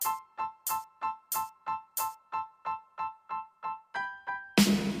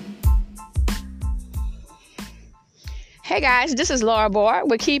Hey guys, this is Laura Barr.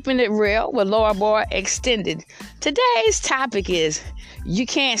 We're keeping it real with Laura Barr Extended. Today's topic is you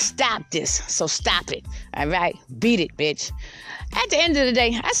can't stop this, so stop it. All right? Beat it, bitch. At the end of the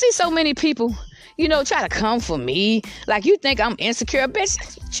day, I see so many people, try to come for me. Like you think I'm insecure,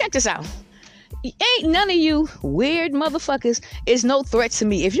 bitch. Check this out. Ain't none of you weird motherfuckers is no threat to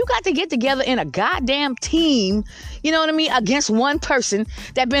me. If you got to get together in a goddamn team, against one person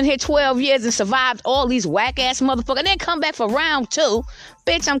that been here 12 years and survived all these whack-ass motherfuckers, and then come back for round two,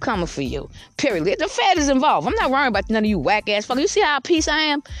 bitch, I'm coming for you. Period. The Fed is involved. I'm not worrying about none of you whack-ass fuckers. You see how at peace I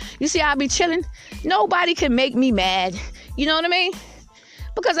am? You see how I be chilling? Nobody can make me mad. You know what I mean?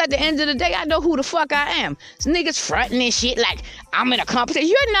 Because at the end of the day, I know who the fuck I am. So niggas fronting and shit like I'm in a competition.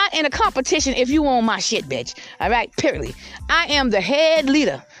 You're not in a competition if you own my shit, bitch. All right? Period. I am the head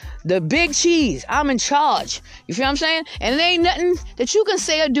leader. The big cheese. I'm in charge. You feel what I'm saying? And it ain't nothing that you can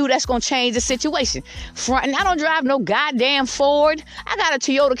say or do that's going to change the situation. Fronting. I don't drive no goddamn Ford. I got a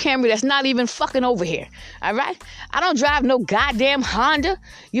Toyota Camry that's not even fucking over here. All right? I don't drive no goddamn Honda.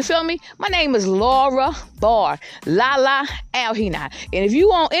 You feel me? My name is Laura Barr. Lala Alhina. And if you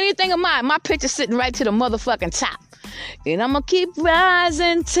want anything of mine, my picture's sitting right to the motherfucking top. And I'm going to keep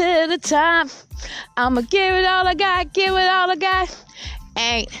rising to the top. I'm going to give it all I got. Give it all I got.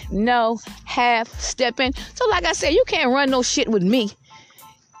 Ain't no half stepping. So like I said, you can't run no shit with me.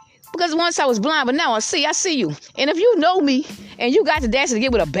 Because once I was blind, but now I see you. And if you know me and you got the dance to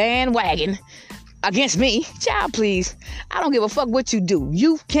get with a bandwagon against me, child, please. I don't give a fuck what you do.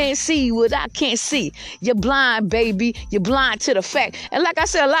 You can't see what I can't see. You're blind, baby. You're blind to the fact. And like I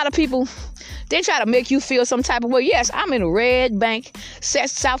said, a lot of people, they try to make you feel some type of way. Yes, I'm in Red Bank,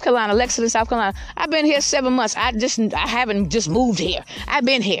 South Carolina, Lexington, South Carolina. I've been here 7 months. I haven't just moved here. I've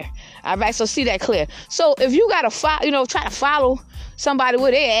been here. All right, so see that clear. So if you gotta try to follow somebody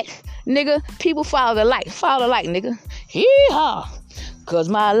with it, nigga, people follow the light. Follow the light, nigga. Yeehaw. Cause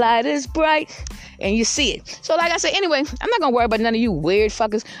my light is bright. And you see it. So like I said, anyway, I'm not gonna worry about none of you weird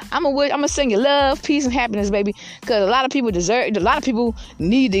fuckers. I'm gonna sing you love, peace, and happiness, baby. Cause a lot of people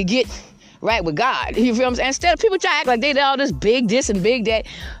need to get right with God. You feel what I'm saying? Instead of people try to act like they did all this big this and big that.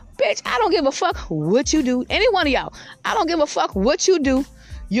 Bitch, I don't give a fuck what you do. Any one of y'all. I don't give a fuck what you do.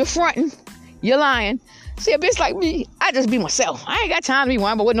 You're fronting. You're lying. See, a bitch like me, I just be myself. I ain't got time to be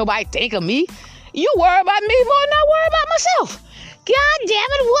worrying about what nobody think of me. You worry about me more than I worry about myself. God damn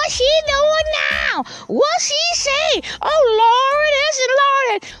it, what she doing now? What she say? Oh, Lord, this and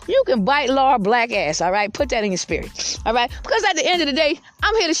Lord that. You can bite Laura black ass, all right? Put that in your spirit, all right? Because at the end of the day,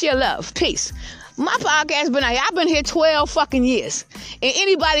 I'm here to share love, peace. My podcast been out here. I've been here 12 fucking years. And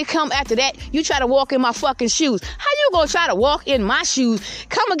anybody come after that, you try to walk in my fucking shoes. How you gonna try to walk in my shoes,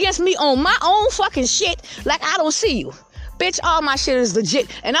 come against me on my own fucking shit like I don't see you? Bitch, all my shit is legit.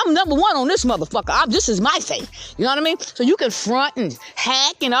 And I'm number one on this motherfucker. This is my thing. You know what I mean? So you can front and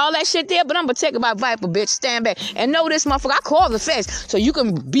hack and all that shit there, but I'm protected by Viper, bitch. Stand back. And know this motherfucker, I call the feds. So you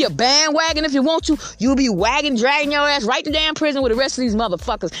can be a bandwagon if you want to. You'll be dragging your ass right to damn prison with the rest of these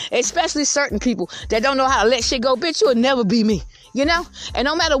motherfuckers. Especially certain people that don't know how to let shit go. Bitch, you'll never be me. You know? And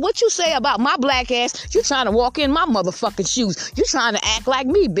no matter what you say about my black ass, you trying to walk in my motherfucking shoes. You trying to act like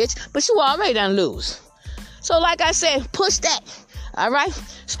me, bitch. But you already done lose. So like I said, push that, all right?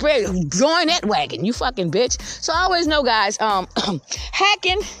 Join that wagon, you fucking bitch. So I always know, guys,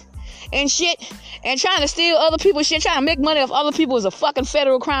 hacking and shit and trying to steal other people's shit, trying to make money off other people is a fucking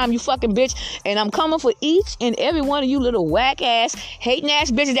federal crime, you fucking bitch. And I'm coming for each and every one of you little whack-ass,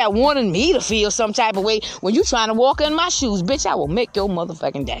 hating-ass bitches that wanted me to feel some type of way when you trying to walk in my shoes. Bitch, I will make your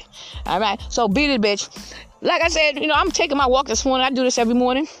motherfucking day, all right? So beat it, bitch. Like I said, I'm taking my walk this morning. I do this every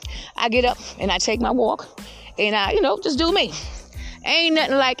morning. I get up and I take my walk. And I, just do me. Ain't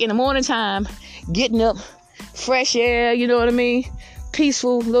nothing like in the morning time, getting up, fresh air, you know what I mean?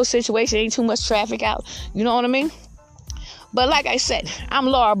 Peaceful little situation. Ain't too much traffic out. You know what I mean? But like I said, I'm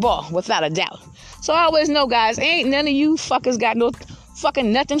Laura Barr, without a doubt. So I always know, guys, ain't none of you fuckers got no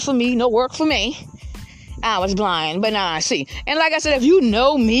fucking nothing for me, no work for me. I was blind, but now I see. And like I said, if you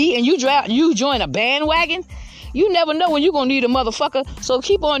know me and you join a bandwagon, you never know when you're going to need a motherfucker. So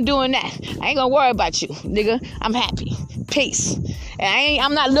keep on doing that. I ain't going to worry about you, nigga. I'm happy. Peace. And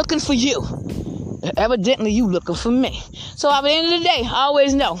I'm not looking for you. Evidently, you looking for me. So at the end of the day, I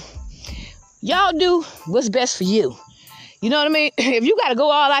always know. Y'all do what's best for you. You know what I mean? If you got to go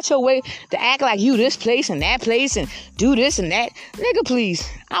all out your way to act like you this place and that place and do this and that, nigga, please.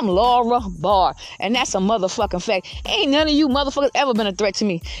 I'm Laura Barr. And that's a motherfucking fact. Ain't none of you motherfuckers ever been a threat to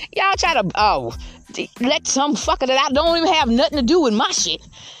me. Y'all try to let some fucker that I don't even have nothing to do with my shit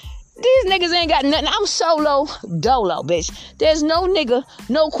These niggas ain't got nothing. I'm solo dolo, bitch. There's no nigga,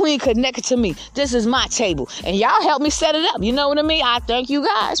 no queen connected to me. This is my table. And y'all help me set it up. You know what I mean? I thank you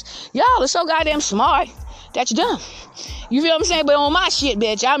guys. Y'all are so goddamn smart that you're dumb. You feel what I'm saying? But on my shit,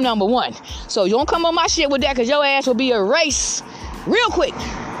 bitch, I'm number one. So you don't come on my shit with that, because your ass will be erased real quick.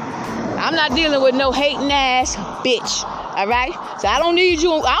 I'm not dealing with no hating ass bitch. All right? So I don't need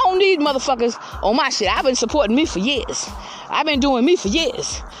you. I don't need motherfuckers on my shit. I've been supporting me for years. I've been doing me for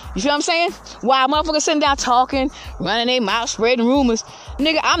years. You feel what I'm saying? While motherfuckers sitting down talking, running their mouth, spreading rumors.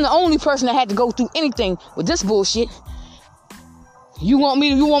 Nigga, I'm the only person that had to go through anything with this bullshit. You want me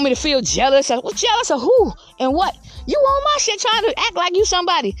to feel jealous? Well, jealous of who and what? You on my shit trying to act like you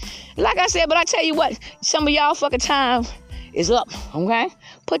somebody. Like I said, but I tell you what, some of y'all fucking time is up, okay?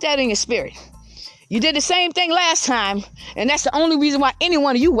 Put that in your spirit. You did the same thing last time, and that's the only reason why any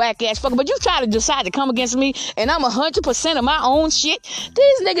one of you whack-ass fucker, but you try to decide to come against me, and I'm 100% of my own shit.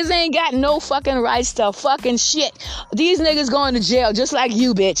 These niggas ain't got no fucking rights to fucking shit. These niggas going to jail just like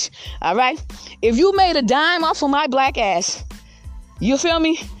you, bitch, all right? If you made a dime off of my black ass, you feel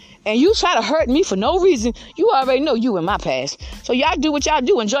me? And you try to hurt me for no reason, you already know you in my past. So y'all do what y'all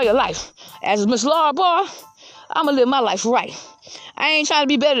do. Enjoy your life. As Miss Laura Barr, I'm going to live my life right. I ain't trying to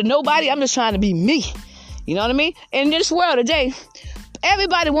be better than nobody. I'm just trying to be me. You know what I mean? In this world today,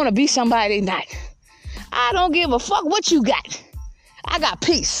 everybody want to be somebody they not. I don't give a fuck what you got. I got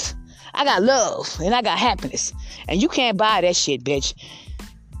peace. I got love. And I got happiness. And you can't buy that shit, bitch.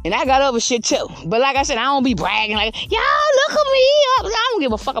 And I got other shit too. But like I said, I don't be bragging like, y'all look at me. I don't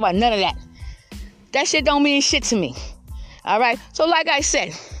give a fuck about none of that. That shit don't mean shit to me. All right? So like I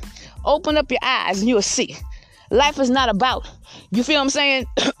said, open up your eyes and you'll see. Life is not about, you feel what I'm saying?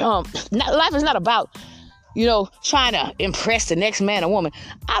 Life is not about, trying to impress the next man or woman.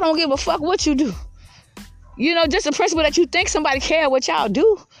 I don't give a fuck what you do. Just the principle that you think somebody care what y'all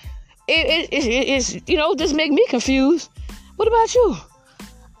do. It's just make me confused. What about you?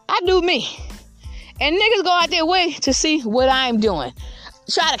 I do me. And niggas go out their way to see what I'm doing.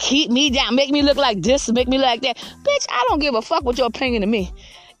 Try to keep me down, make me look like this, make me like that. Bitch, I don't give a fuck what your opinion of me.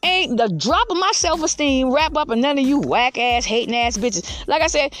 Ain't the drop of my self-esteem wrap up in none of you whack-ass, hating-ass bitches. Like I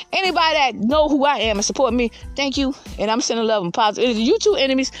said, anybody that know who I am and support me, thank you. And I'm sending love and positive energy. You two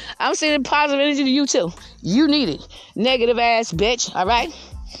enemies, I'm sending positive energy to you too. You need it. Negative-ass bitch, all right?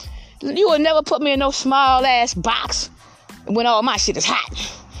 You will never put me in no small-ass box when all my shit is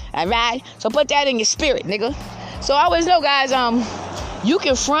hot. All right? So put that in your spirit, nigga. So I always know, guys, you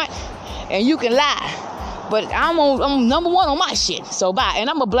can front and you can lie. But I'm number one on my shit. So bye. And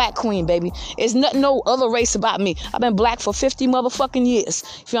I'm a black queen, baby. It's nothing, no other race about me. I've been black for 50 motherfucking years.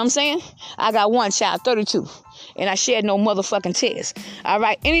 You feel what I'm saying? I got one child, 32. And I shed no motherfucking tears. All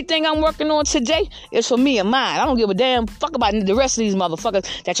right? Anything I'm working on today is for me and mine. I don't give a damn fuck about the rest of these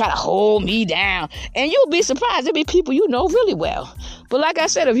motherfuckers that try to hold me down. And you'll be surprised. There'll be people you know really well. But like I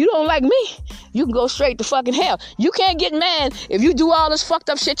said, if you don't like me, you can go straight to fucking hell. You can't get mad if you do all this fucked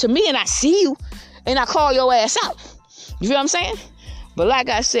up shit to me and I see you. And I call your ass out. You feel what I'm saying? But like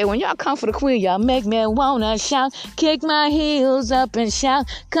I said, when y'all come for the queen, y'all make me wanna shout, kick my heels up and shout,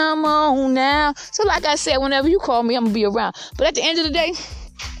 come on now. So like I said, whenever you call me, I'm gonna be around. But at the end of the day,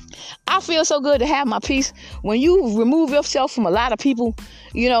 I feel so good to have my peace. When you remove yourself from a lot of people,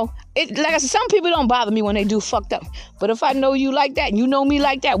 like I said, some people don't bother me when they do fucked up. But if I know you like that and you know me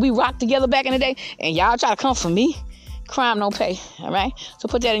like that, we rocked together back in the day, and y'all try to come for me, crime don't pay, all right? So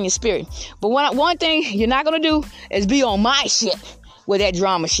put that in your spirit. But one thing you're not going to do is be on my shit with that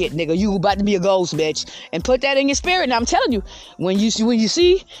drama shit, nigga. You about to be a ghost, bitch. And put that in your spirit. And I'm telling you, when you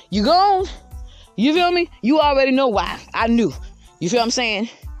see you gone, you feel me? You already know why. I knew. You feel what I'm saying?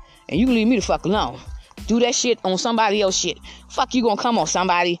 And you can leave me the fuck alone. Do that shit on somebody else shit. Fuck you gonna come on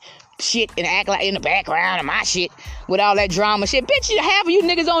somebody shit and act like in the background of my shit with all that drama shit. Bitch, half of you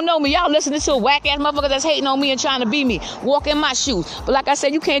niggas don't know me. Y'all listening to a whack ass motherfucker that's hating on me and trying to be me. Walk in my shoes. But like I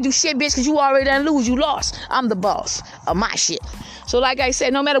said, you can't do shit, bitch, because you already done lose. You lost. I'm the boss of my shit. So like I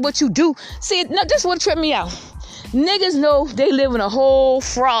said, no matter what you do, see, no, this what tripped me out. Niggas know they live in a whole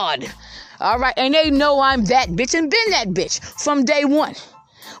fraud. All right, and they know I'm that bitch and been that bitch from day one.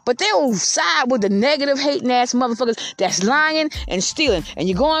 But they'll side with the negative, hating ass motherfuckers that's lying and stealing. And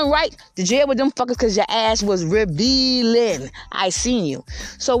you're going right to jail with them fuckers because your ass was revealing. I seen you.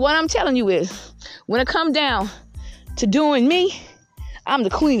 So what I'm telling you is, when it come down to doing me, I'm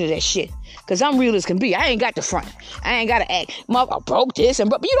the queen of that shit. Because I'm real as can be. I ain't got the front. I ain't got to act. I broke this and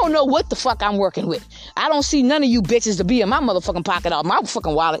broke. But you don't know what the fuck I'm working with. I don't see none of you bitches to be in my motherfucking pocket or my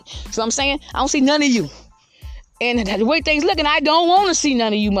fucking wallet. So I'm saying, I don't see none of you. And the way things looking, I don't want to see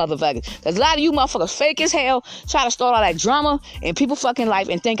none of you motherfuckers. Because a lot of you motherfuckers fake as hell, try to start all that drama in people's fucking life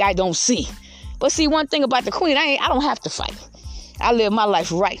and think I don't see. But see, one thing about the queen, I don't have to fight. I live my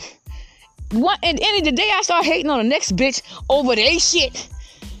life right. And the day I start hating on the next bitch over their shit,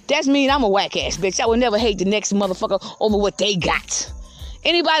 that's mean I'm a whack ass bitch. I would never hate the next motherfucker over what they got.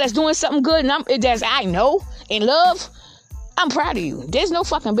 Anybody that's doing something good and that I know and love, I'm proud of you. There's no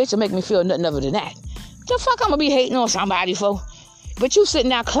fucking bitch that make me feel nothing other than that. The fuck I'm gonna be hating on somebody for? But you sitting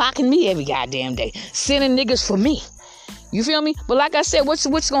there clocking me every goddamn day, sending niggas for me. You feel me? But like I said, what's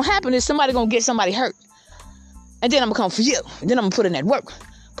gonna happen is somebody gonna get somebody hurt. And then I'm gonna come for you. And then I'm gonna put in that work.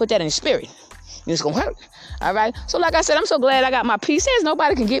 Put that in the spirit. And it's gonna hurt. All right? So like I said, I'm so glad I got my peace. There's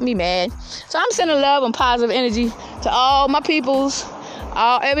nobody can get me mad. So I'm sending love and positive energy to all my peoples.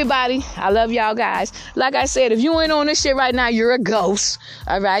 Everybody, I love y'all guys. Like I said, if you ain't on this shit right now, you're a ghost.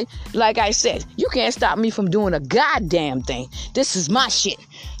 All right? Like I said, you can't stop me from doing a goddamn thing. This is my shit.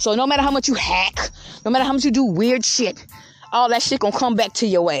 So no matter how much you hack, no matter how much you do weird shit, all that shit gonna come back to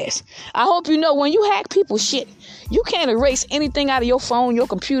your ass. I hope you know when you hack people's shit, you can't erase anything out of your phone, your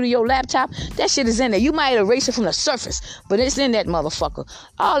computer, your laptop. That shit is in there. You might erase it from the surface, but it's in that motherfucker.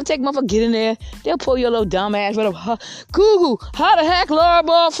 All it take motherfucker get in there, they'll pull your little dumb ass right up. Google how to hack Laura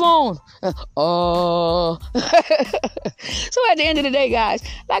Ball phone. So at the end of the day, guys,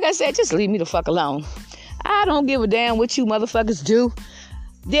 like I said, just leave me the fuck alone. I don't give a damn what you motherfuckers do.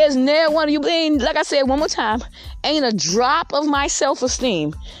 There's never one of you, like I said one more time, ain't a drop of my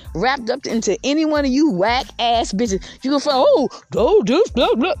self-esteem wrapped up into any one of you whack-ass bitches. You can find, this,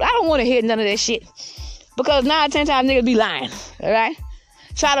 blah, blah. I don't want to hear none of that shit. Because 9 out of 10 times niggas be lying, all right?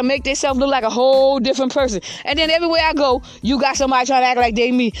 Try to make themselves look like a whole different person. And then everywhere I go, you got somebody trying to act like they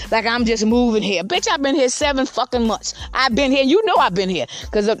me, like I'm just moving here. Bitch, I've been here 7 fucking months. I've been here. You know I've been here.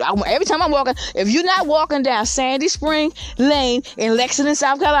 Because every time I'm walking, if you're not walking down Sandy Spring Lane in Lexington,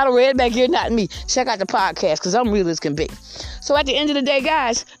 South Carolina, Redback, you're not me. Check out the podcast because I'm real as can be. So at the end of the day,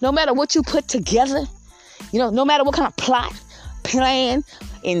 guys, no matter what you put together, no matter what kind of plot, plan,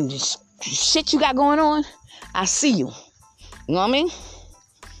 and shit you got going on, I see you. You know what I mean?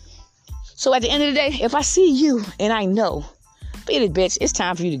 So at the end of the day, if I see you and I know, beat it, bitch, it's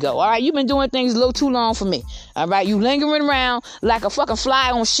time for you to go. All right, you've been doing things a little too long for me. All right, you lingering around like a fucking fly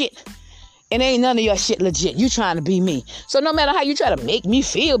on shit. And ain't none of your shit legit. You trying to be me. So no matter how you try to make me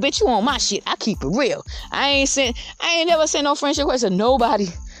feel, bitch, you on my shit. I keep it real. I ain't never sent no friendship request to nobody.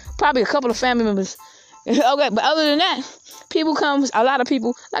 Probably a couple of family members. Okay, but other than that, a lot of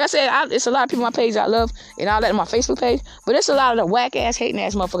people, like I said, it's a lot of people on my page I love and all that on my Facebook page, but it's a lot of the whack-ass,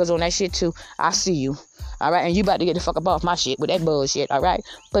 hating-ass motherfuckers on that shit too. I see you, all right? And you about to get the fuck up off my shit with that bullshit, all right?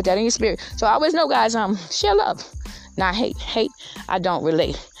 Put that in your spirit. So I always know, guys, share love, not hate. I don't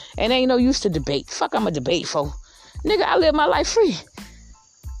relate. And ain't no use to debate. Fuck, I'm a debate for. Nigga, I live my life free.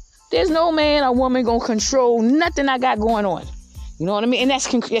 There's no man or woman gonna control nothing I got going on. You know what I mean? And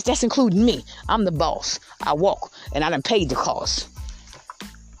that's including me. I'm the boss. I walk, and I done paid the cost.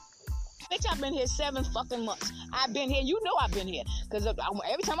 Bitch, I've been here 7 fucking months. I've been here. You know I've been here. Because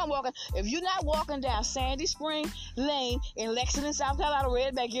every time I'm walking, if you're not walking down Sandy Spring Lane in Lexington, South Carolina,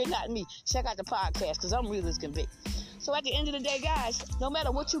 Redback, you're not me. Check out the podcast, because I'm real as can be. So at the end of the day, guys, no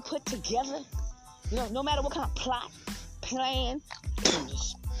matter what you put together, no matter what kind of plot, plan,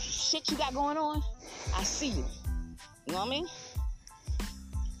 shit you got going on, I see you. You know what I mean?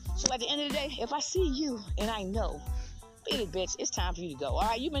 So at the end of the day, if I see you and I know, beat it, bitch, it's time for you to go. All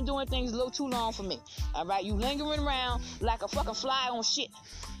right, you've been doing things a little too long for me. All right, you lingering around like a fucking fly on shit.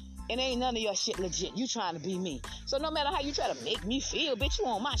 And ain't none of your shit legit. You trying to be me. So no matter how you try to make me feel, bitch, you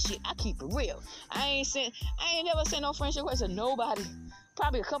on my shit. I keep it real. I ain't never sent no friendship request to nobody.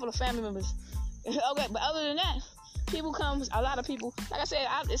 Probably a couple of family members. Okay, but other than that, a lot of people, like I said,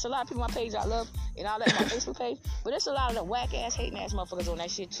 it's a lot of people on my page I love and all that on my Facebook page, but it's a lot of the whack-ass, hating-ass motherfuckers on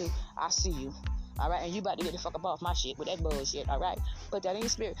that shit too. I see you, all right? And you about to get the fuck up off my shit with that bullshit, all right? Put that in your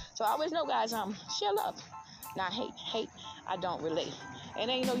spirit. So I always know, guys, share love, not hate. I don't relate.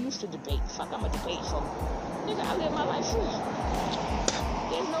 And ain't no use to debate. Fuck, I'm a debate for. Nigga, I live my life free.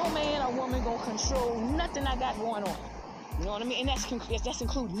 There's no man or woman gonna control nothing I got going on. You know what I mean? And that's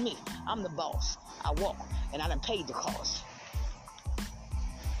including me. I'm the boss. I walk, and I done paid the cost.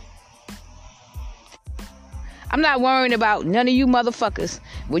 I'm not worrying about none of you motherfuckers.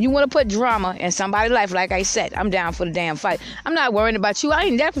 When you want to put drama in somebody's life, like I said, I'm down for the damn fight. I'm not worrying about you.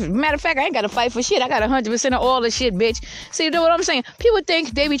 Matter of fact, I ain't got to fight for shit. I got 100% of all the shit, bitch. See, you know what I'm saying? People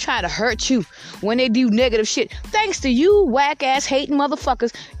think they be trying to hurt you when they do negative shit. Thanks to you, whack-ass, hating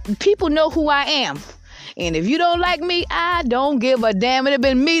motherfuckers, people know who I am. And if you don't like me, I don't give a damn. It have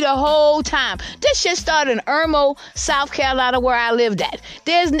been me the whole time. This shit started in Irmo, South Carolina, where I lived at.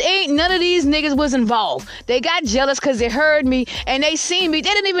 Ain't none of these niggas was involved. They got jealous because they heard me and they seen me. They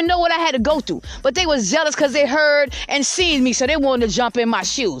didn't even know what I had to go through. But they was jealous because they heard and seen me, so they wanted to jump in my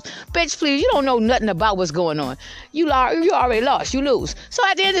shoes. Bitch, please, you don't know nothing about what's going on. You already lost. You lose. So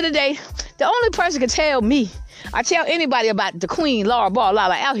at the end of the day, the only person can tell me, I tell anybody about the queen, Laura Ball,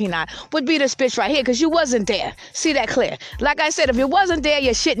 Lala Alhinai, would be this bitch right here, because you wasn't there. See that clear? Like I said, if you wasn't there,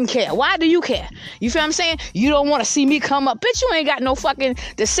 you shouldn't care. Why do you care? You feel what I'm saying? You don't want to see me come up. Bitch, you ain't got no fucking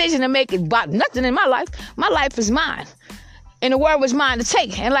decision to make about nothing in my life. My life is mine. And the word was mine to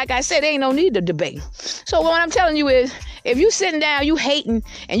take. And like I said, there ain't no need to debate. So what I'm telling you is, if you sitting down, you hating,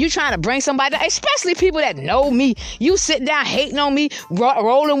 and you trying to bring somebody down, especially people that know me, you sitting down hating on me,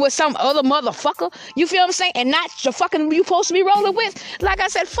 rolling with some other motherfucker, you feel what I'm saying? And not the fucking you supposed to be rolling with. Like I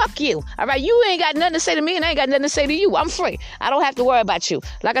said, fuck you. All right, you ain't got nothing to say to me, and I ain't got nothing to say to you. I'm free. I don't have to worry about you.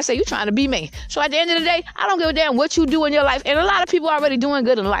 Like I said, you trying to be me. So at the end of the day, I don't give a damn what you do in your life. And a lot of people are already doing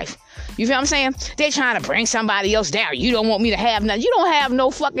good in life. You feel what I'm saying? They trying to bring somebody else down. You don't want me to have nothing. You don't have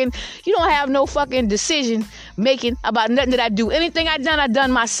no fucking decision making about nothing that I do. Anything I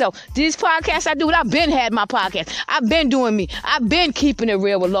done myself. These podcasts I do, I've been had my podcast. I've been doing me. I've been keeping it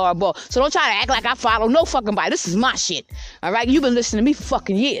real with Laura Ball. So don't try to act like I follow no fucking body. This is my shit. All right? You've been listening to me for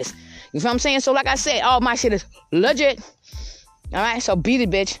fucking years. You feel what I'm saying? So like I said, all my shit is legit. All right? So beat it,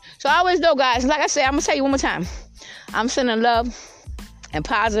 bitch. So I always know, guys, like I said, I'm going to tell you one more time. I'm sending love and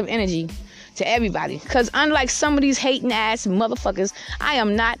positive energy to everybody, because unlike some of these hating ass motherfuckers, I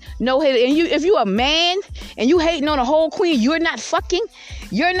am not no hater. And if you a man and you hating on a whole queen you're not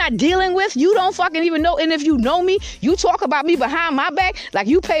dealing with, you don't fucking even know. And if you know me, you talk about me behind my back like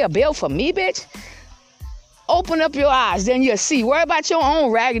you pay a bill for me, bitch. Open up your eyes, then you'll see. Worry about your own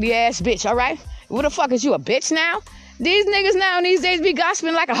raggedy ass bitch. All right, what the fuck is you, a bitch now? These niggas now in these days be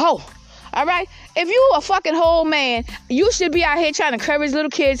gossiping like a hoe. All right? If you a fucking whole man, you should be out here trying to encourage little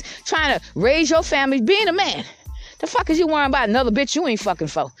kids, trying to raise your family, being a man. The fuck is you worrying about another bitch you ain't fucking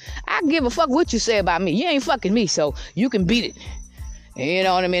for? I give a fuck what you say about me. You ain't fucking me, so you can beat it. You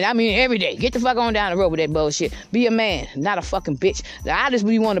know what I mean? I mean, every day. Get the fuck on down the road with that bullshit. Be a man, not a fucking bitch. I just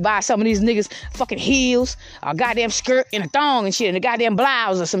really want to buy some of these niggas fucking heels, a goddamn skirt and a thong and shit, and a goddamn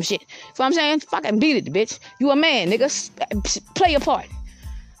blouse or some shit. You know what I'm saying? Fucking beat it, bitch. You a man, nigga. Play your part.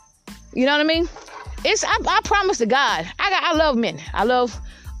 You know what I mean? I promise to God, I love men. I love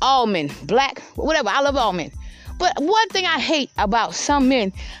all men, black, whatever. I love all men. But one thing I hate about some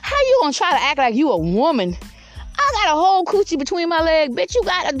men, how you gonna try to act like you a woman? I got a whole coochie between my legs, bitch. You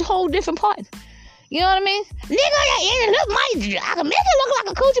got a whole different part. You know what I mean? Nigga, I can make it look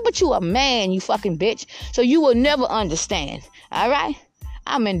like a coochie, but you a man, you fucking bitch. So you will never understand. All right?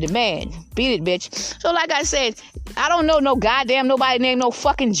 I'm in demand. Beat it, bitch. So like I said, I don't know no goddamn nobody named no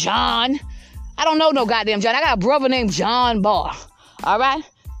fucking John. I don't know no goddamn John. I got a brother named John Barr. All right?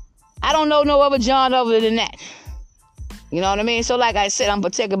 I don't know no other John other than that. You know what I mean? So like I said, I'm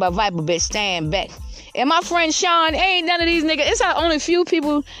protected by Viper, bitch. Stand back. And my friend Sean, ain't none of these niggas. It's only few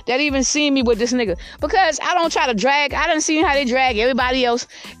people that even see me with this nigga. Because I don't try to drag. I done seen how they drag everybody else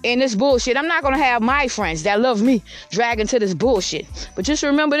in this bullshit. I'm not going to have my friends that love me drag into this bullshit. But just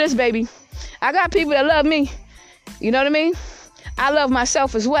remember this, baby. I got people that love me. You know what I mean? I love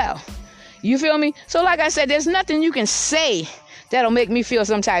myself as well. You feel me? So like I said, there's nothing you can say that'll make me feel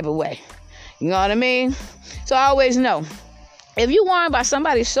some type of way. You know what I mean? So I always know, if you worry about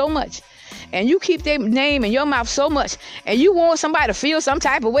somebody so much, and you keep their name in your mouth so much, and you want somebody to feel some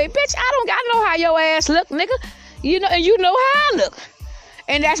type of way, bitch, I know how your ass look, nigga. You know, and you know how I look.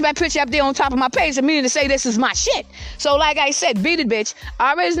 And that's my picture up there on top of my page, and meaning to say this is my shit. So like I said, beat it, bitch.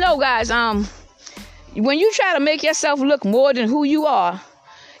 I always know, guys, when you try to make yourself look more than who you are,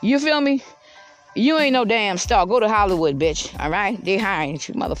 you feel me? You ain't no damn star. Go to Hollywood, bitch. All right? They hiring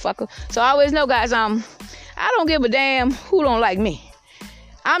you, motherfucker. So I always know, guys, I don't give a damn who don't like me.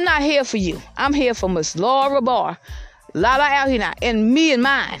 I'm not here for you. I'm here for Miss Laura Barr, Lala Alhinai, and me and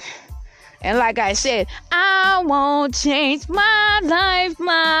mine. And like I said, I won't change my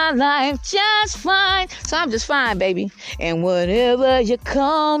life just fine. So I'm just fine, baby. And whatever you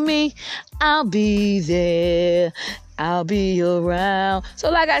call me, I'll be there. I'll be around.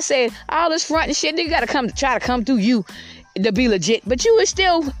 So like I said, all this front and shit, nigga gotta try to come through you to be legit. But you is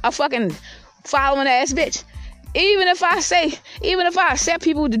still a fucking following ass bitch. Even if I accept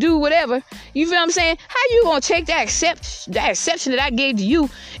people to do whatever, you feel what I'm saying? How you gonna take that exception that I gave to you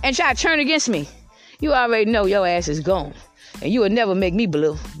and try to turn against me? You already know your ass is gone. And you would never make me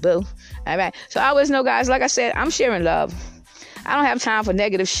blue. All right? So I always know, guys, like I said, I'm sharing love. I don't have time for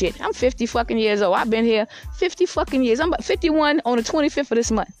negative shit. I'm 50 fucking years old. I've been here 50 fucking years. I'm 51 on the 25th of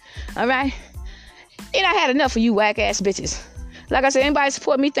this month. All right? And I had enough of you whack ass bitches. Like I said, anybody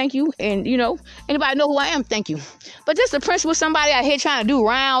support me, thank you. And, you know, anybody know who I am, thank you. But just the principle, somebody out here trying to do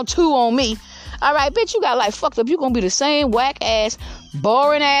round 2 on me. All right, bitch, you got like fucked up. You gonna be the same whack ass,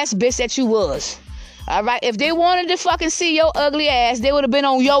 boring ass bitch that you was. All right, if they wanted to fucking see your ugly ass, they would have been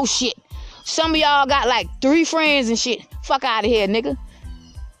on your shit. Some of y'all got like 3 friends and shit. Fuck out of here, nigga.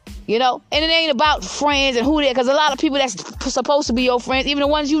 You know, and it ain't about friends and who they, because a lot of people that's supposed to be your friends, even the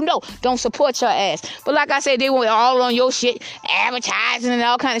ones you know, don't support your ass. But like I said, they went all on your shit, advertising and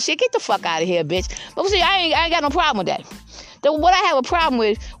all kind of shit. Get the fuck out of here, bitch. But see, I ain't got no problem with that. What I have a problem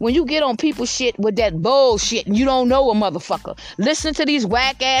with, when you get on people's shit with that bullshit and you don't know a motherfucker. Listen to these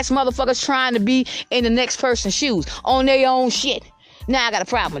whack ass motherfuckers trying to be in the next person's shoes on their own shit. Now I got a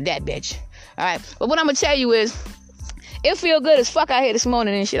problem with that, bitch. All right, but what I'm gonna tell you is, it feel good as fuck out here this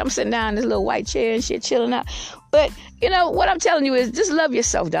morning and shit. I'm sitting down in this little white chair and shit, chilling out. But, you know, what I'm telling you is, just love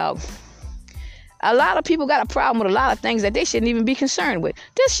yourself, dog. A lot of people got a problem with a lot of things that they shouldn't even be concerned with.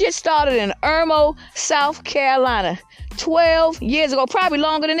 This shit started in Irmo, South Carolina, 12 years ago, probably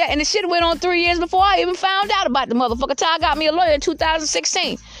longer than that. And the shit went on 3 years before I even found out about the motherfucker. Ty got me a lawyer in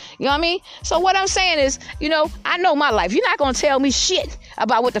 2016. You know what I mean? So what I'm saying is, you know, I know my life. You're not going to tell me shit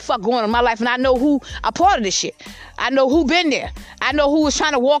about what the fuck going on in my life. And I know who a part of this shit. I know who been there. I know who was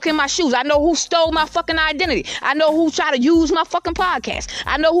trying to walk in my shoes. I know who stole my fucking identity. I know who tried to use my fucking podcast.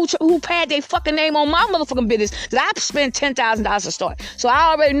 I know who paid their fucking name on my motherfucking business that I spent $10,000 to start. So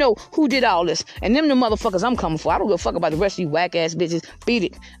I already know who did all this. And them the motherfuckers I'm coming for. I don't give a fuck about the rest of you whack ass bitches. Beat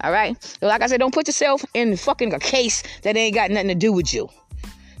it. All right? So like I said, don't put yourself in fucking a case that ain't got nothing to do with you.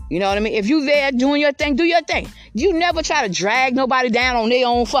 You know what I mean? If you there doing your thing, do your thing. You never try to drag nobody down on their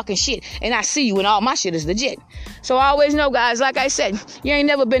own fucking shit. And I see you and all my shit is legit. So I always know, guys, like I said, you ain't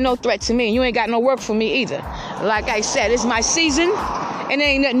never been no threat to me. And you ain't got no work for me either. Like I said, it's my season. And there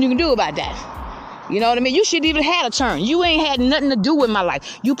ain't nothing you can do about that. You know what I mean? You should even had a turn. You ain't had nothing to do with my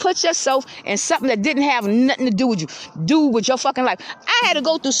life. You put yourself in something that didn't have nothing to do with you. Do with your fucking life. I had to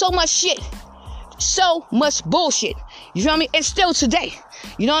go through so much shit. So much bullshit. You know what I mean? And still today.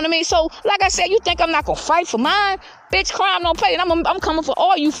 You know what I mean? So, like I said, you think I'm not gonna fight for mine? Bitch, crime don't pay. And I'm coming for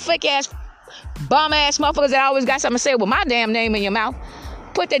all you fake ass, bum ass motherfuckers that always got something to say with my damn name in your mouth.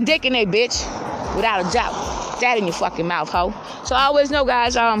 Put that dick in there, bitch. Without a doubt. That in your fucking mouth, hoe. So I always know,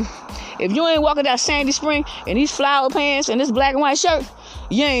 guys, if you ain't walking down Sandy Spring in these flower pants and this black and white shirt,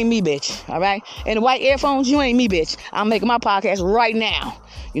 you ain't me, bitch. All right? And the white earphones, you ain't me, bitch. I'm making my podcast right now.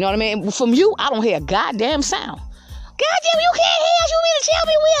 You know what I mean? From you, I don't hear a goddamn sound. Goddamn, you can't hear us. You mean to tell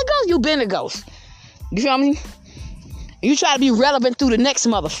me we're a ghost? You been a ghost. You feel me? You try to be relevant through the next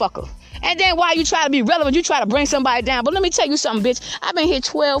motherfucker. And then while you try to be relevant, you try to bring somebody down. But let me tell you something, bitch. I've been here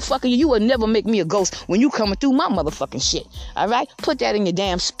 12 fucking years. You will never make me a ghost when you coming through my motherfucking shit. All right? Put that in your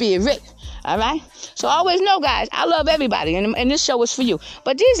damn spirit. All right? So always know, guys, I love everybody. And this show is for you.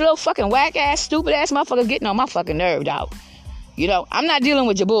 But these little fucking whack-ass, stupid-ass motherfuckers getting on my fucking nerve, dog. You know, I'm not dealing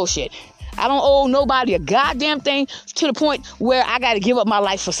with your bullshit. I don't owe nobody a goddamn thing to the point where I got to give up my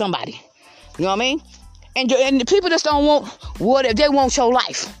life for somebody. You know what I mean? And the people just don't want what if they want your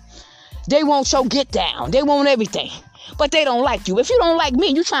life. They want your get down. They want everything. But they don't like you. If you don't like me,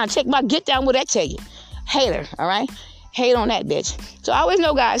 you trying to take my get down, what that tell you? Hater, all right? Hate on that bitch. So I always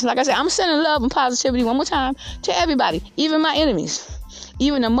know, guys, like I said, I'm sending love and positivity one more time to everybody, even my enemies.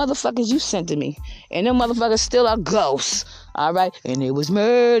 Even the motherfuckers you sent to me. And them motherfuckers still are ghosts. All right? And it was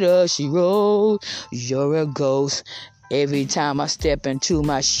murder, she wrote. You're a ghost. Every time I step into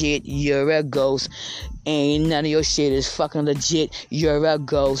my shit, you're a ghost. Ain't none of your shit is fucking legit. You're a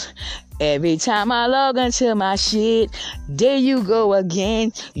ghost. Every time I log into my shit, there you go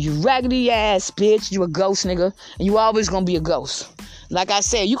again. You raggedy ass bitch. You a ghost, nigga. And you always gonna be a ghost. Like I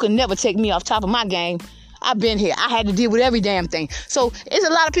said, you can never take me off top of my game. I've been here. I had to deal with every damn thing. So it's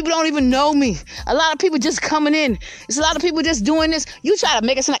a lot of people don't even know me. A lot of people just coming in. It's a lot of people just doing this. You try to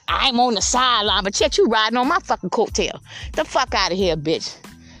make it sound like I'm on the sideline, but yet you riding on my fucking coattail. The fuck out of here, bitch.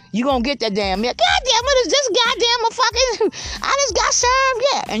 You gonna get that damn meal. Goddamn, what is this goddamn motherfucking? I just got served,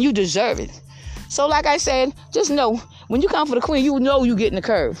 yeah. And you deserve it. So like I said, just know, when you come for the queen, you know you getting the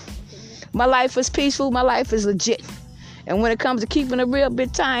curve. My life is peaceful. My life is legit. And when it comes to keeping it real,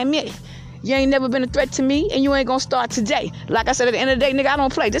 big time, yeah. You ain't never been a threat to me, and you ain't gonna start today. Like I said, at the end of the day, nigga, I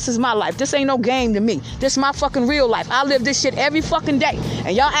don't play. This is my life. This ain't no game to me. This is my fucking real life. I live this shit every fucking day.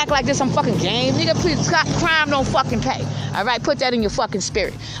 And y'all act like this some fucking game. Nigga, please, crime don't fucking pay. All right? Put that in your fucking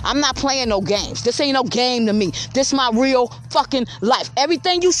spirit. I'm not playing no games. This ain't no game to me. This is my real fucking life.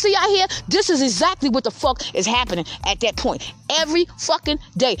 Everything you see out here, this is exactly what the fuck is happening at that point. Every fucking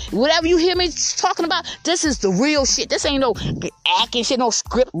day. Whatever you hear me talking about, this is the real shit. This ain't no acting shit, no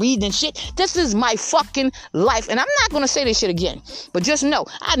script reading shit. This is my fucking life. And I'm not going to say this shit again. But just know,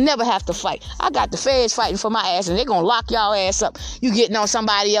 I never have to fight. I got the feds fighting for my ass, and they're going to lock y'all ass up. You getting on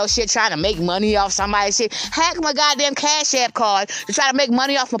somebody else shit, trying to make money off somebody's shit. Hack my goddamn Cash App card to try to make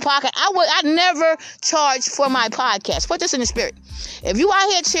money off my podcast. I never charge for my podcast. Put this in the spirit. If you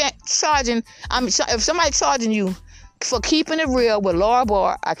out here charging, if somebody charging you for keeping it real with Laura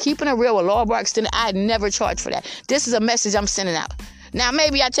Barr, or keeping it real with Laura Barr Extended, I never charge for that. This is a message I'm sending out. Now,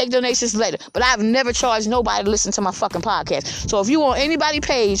 maybe I take donations later, but I've never charged nobody to listen to my fucking podcast. So if you on anybody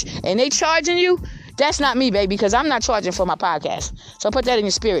page and they charging you, that's not me, baby, because I'm not charging for my podcast. So put that in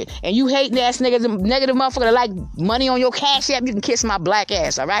your spirit. And you hating ass niggas, negative motherfucker that like money on your Cash App, you can kiss my black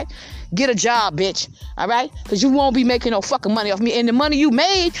ass, all right? Get a job, bitch, all right? Because you won't be making no fucking money off me. And the money you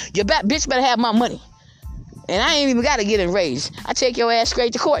made, your bitch better have my money. And I ain't even got to get enraged. I take your ass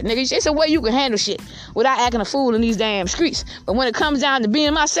straight to court, nigga. It's a way you can handle shit without acting a fool in these damn streets. But when it comes down to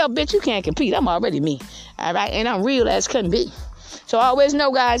being myself, bitch, you can't compete. I'm already me, all right? And I'm real as couldn't be. So I always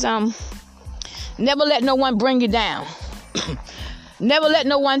know, guys, never let no one bring you down. Never let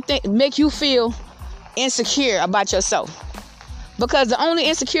no one make you feel insecure about yourself. Because the only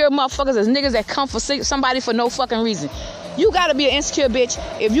insecure motherfuckers is niggas that come for somebody for no fucking reason. You gotta be an insecure bitch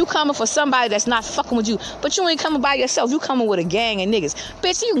if you coming for somebody that's not fucking with you. But you ain't coming by yourself. You coming with a gang of niggas.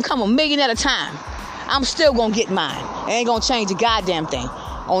 Bitch, you can come a million at a time. I'm still gonna get mine. It ain't gonna change a goddamn thing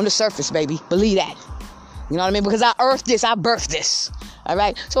on the surface, baby. Believe that. You know what I mean? Because I earthed this. I birthed this. All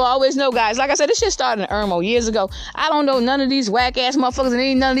right? So I always know, guys, like I said, this shit started in Irmo years ago. I don't know none of these whack-ass motherfuckers,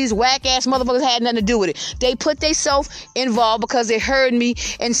 and none of these whack-ass motherfuckers had nothing to do with it. They put themselves involved because they heard me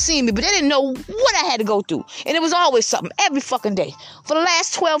and seen me, but they didn't know what I had to go through. And it was always something every fucking day. For the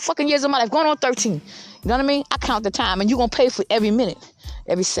last 12 fucking years of my life, going on 13. You know what I mean? I count the time, and you're going to pay for every minute,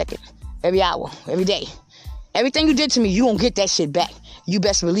 every second, every hour, every day. Everything you did to me, you gonna get that shit back. You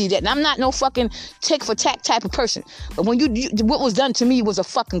best believe that. And I'm not no fucking tick for tack type of person. But when what was done to me was a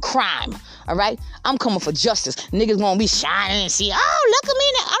fucking crime. All right? I'm coming for justice. Niggas gonna be shining and see, oh, look at me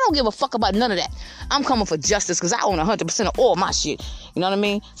now. I don't give a fuck about none of that. I'm coming for justice because I own 100% of all my shit. You know what I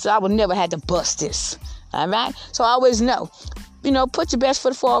mean? So I would never have to bust this. All right? So I always know. You know, put your best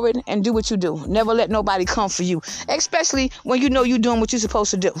foot forward and do what you do. Never let nobody come for you. Especially when you know you're doing what you're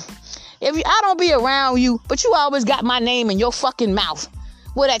supposed to do. I don't be around you, but you always got my name in your fucking mouth.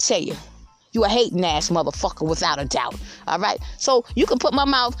 What'd I tell you? You a hating ass motherfucker without a doubt. All right? So you can put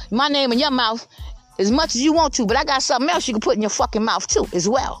my name in your mouth as much as you want to, but I got something else you can put in your fucking mouth too as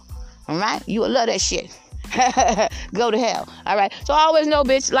well. All right? You will love that shit. Go to hell. All right? So I always know,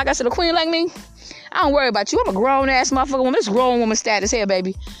 bitch, like I said, a queen like me, I don't worry about you. I'm a grown ass motherfucker woman. This grown woman status here,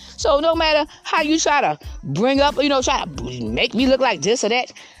 baby. So no matter how you try to bring up, try to make me look like this or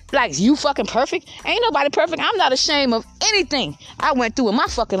that, like you fucking perfect. Ain't nobody perfect. I'm not ashamed of anything I went through in my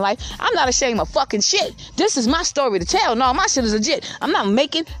fucking life. I'm not ashamed of fucking shit. This is my story to tell. No, my shit is legit. I'm not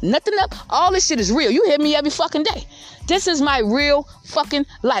making nothing up. All this shit is real. You hear me every fucking day. This is my real fucking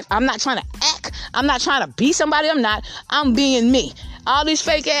life. I'm not trying to act. I'm not trying to be somebody I'm not. I'm being me. All these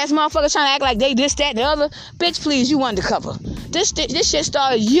fake ass motherfuckers trying to act like they this, that, and the other. Bitch, please, you undercover. This shit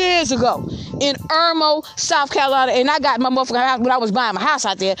started years ago in Irmo, South Carolina, and I got my motherfucking house when I was buying my house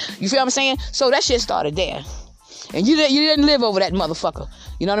out there. You feel what I'm saying? So that shit started there. And you didn't live over that motherfucker.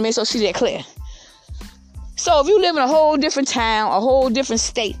 You know what I mean? So see that clear. So if you live in a whole different town, a whole different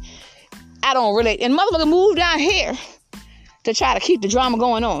state, I don't relate. And motherfucker moved down here to try to keep the drama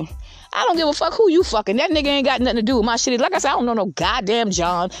going on. I don't give a fuck who you fucking. That nigga ain't got nothing to do with my shit. Like I said, I don't know no goddamn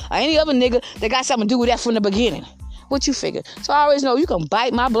John or any other nigga that got something to do with that from the beginning. What you figure? So I always know you can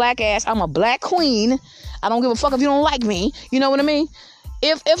bite my black ass. I'm a black queen. I don't give a fuck if you don't like me. You know what I mean?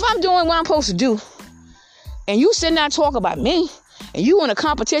 If I'm doing what I'm supposed to do, and you sitting there and talk about me, and you in a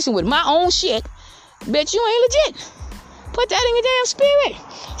competition with my own shit, bitch, you ain't legit. Put that in your damn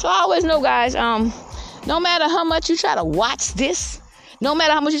spirit. So I always know, guys, no matter how much you try to watch this, no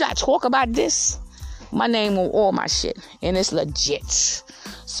matter how much you try to talk about this, my name on all my shit, and it's legit.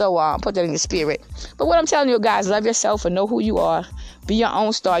 So put that in your spirit. But what I'm telling you, guys, love yourself and know who you are. Be your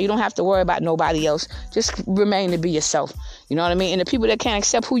own star. You don't have to worry about nobody else. Just remain to be yourself. You know what I mean? And the people that can't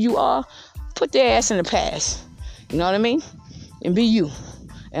accept who you are, put their ass in the past. You know what I mean? And be you.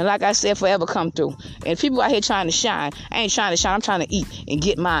 And like I said, forever come through. And people out here trying to shine. I ain't trying to shine. I'm trying to eat and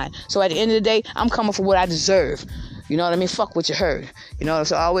get mine. So at the end of the day, I'm coming for what I deserve. You know what I mean? Fuck what you heard. You know,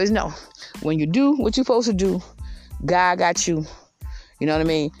 so I always know. When you do what you're supposed to do, God got you. You know what I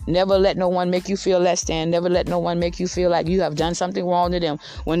mean? Never let no one make you feel less than. Never let no one make you feel like you have done something wrong to them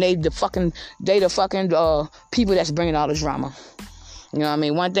when they the fucking people that's bringing all the drama. You know what I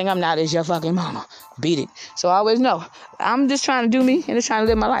mean? One thing I'm not is your fucking mama. Beat it. So I always know. I'm just trying to do me and just trying to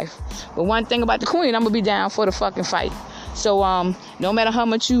live my life. But one thing about the queen, I'm going to be down for the fucking fight. So no matter how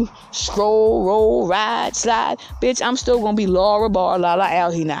much you scroll, roll, ride, slide, bitch, I'm still going to be Laura Bar, Lala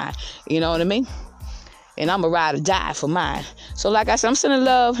Alhinai. You know what I mean? And I'm going to ride or die for mine. So like I said, I'm sending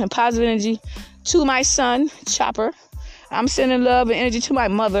love and positive energy to my son, Chopper. I'm sending love and energy to my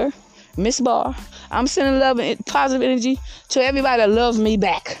mother, Miss Barr. I'm sending love and positive energy to everybody that loves me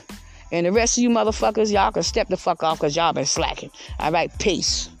back. And the rest of you motherfuckers, y'all can step the fuck off because y'all been slacking. All right,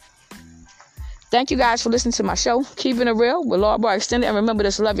 peace. Thank you guys for listening to my show, Keeping It Real with Laura Bar Extended. And remember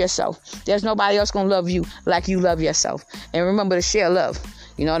to love yourself. There's nobody else going to love you like you love yourself. And remember to share love.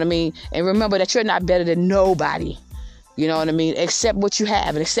 You know what I mean? And remember that you're not better than nobody. You know what I mean? Accept what you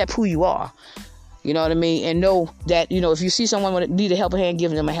have and accept who you are. You know what I mean? And know that, if you see someone that need a helping hand,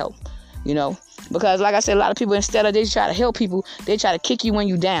 give them a help. Because like I said, a lot of people, instead of they try to help people, they try to kick you when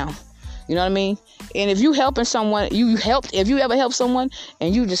you down. You know what I mean? And if you helping someone, if you ever help someone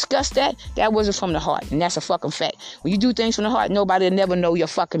and you discuss that wasn't from the heart. And that's a fucking fact. When you do things from the heart, nobody will never know your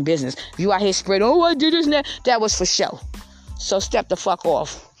fucking business. If you out here spread, I did this and that was for show. So step the fuck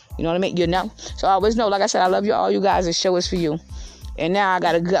off. You know what I mean? So I always know, like I said, I love you all you guys. This show is for you. And now I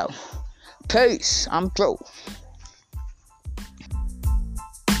gotta go. Peace. I'm through.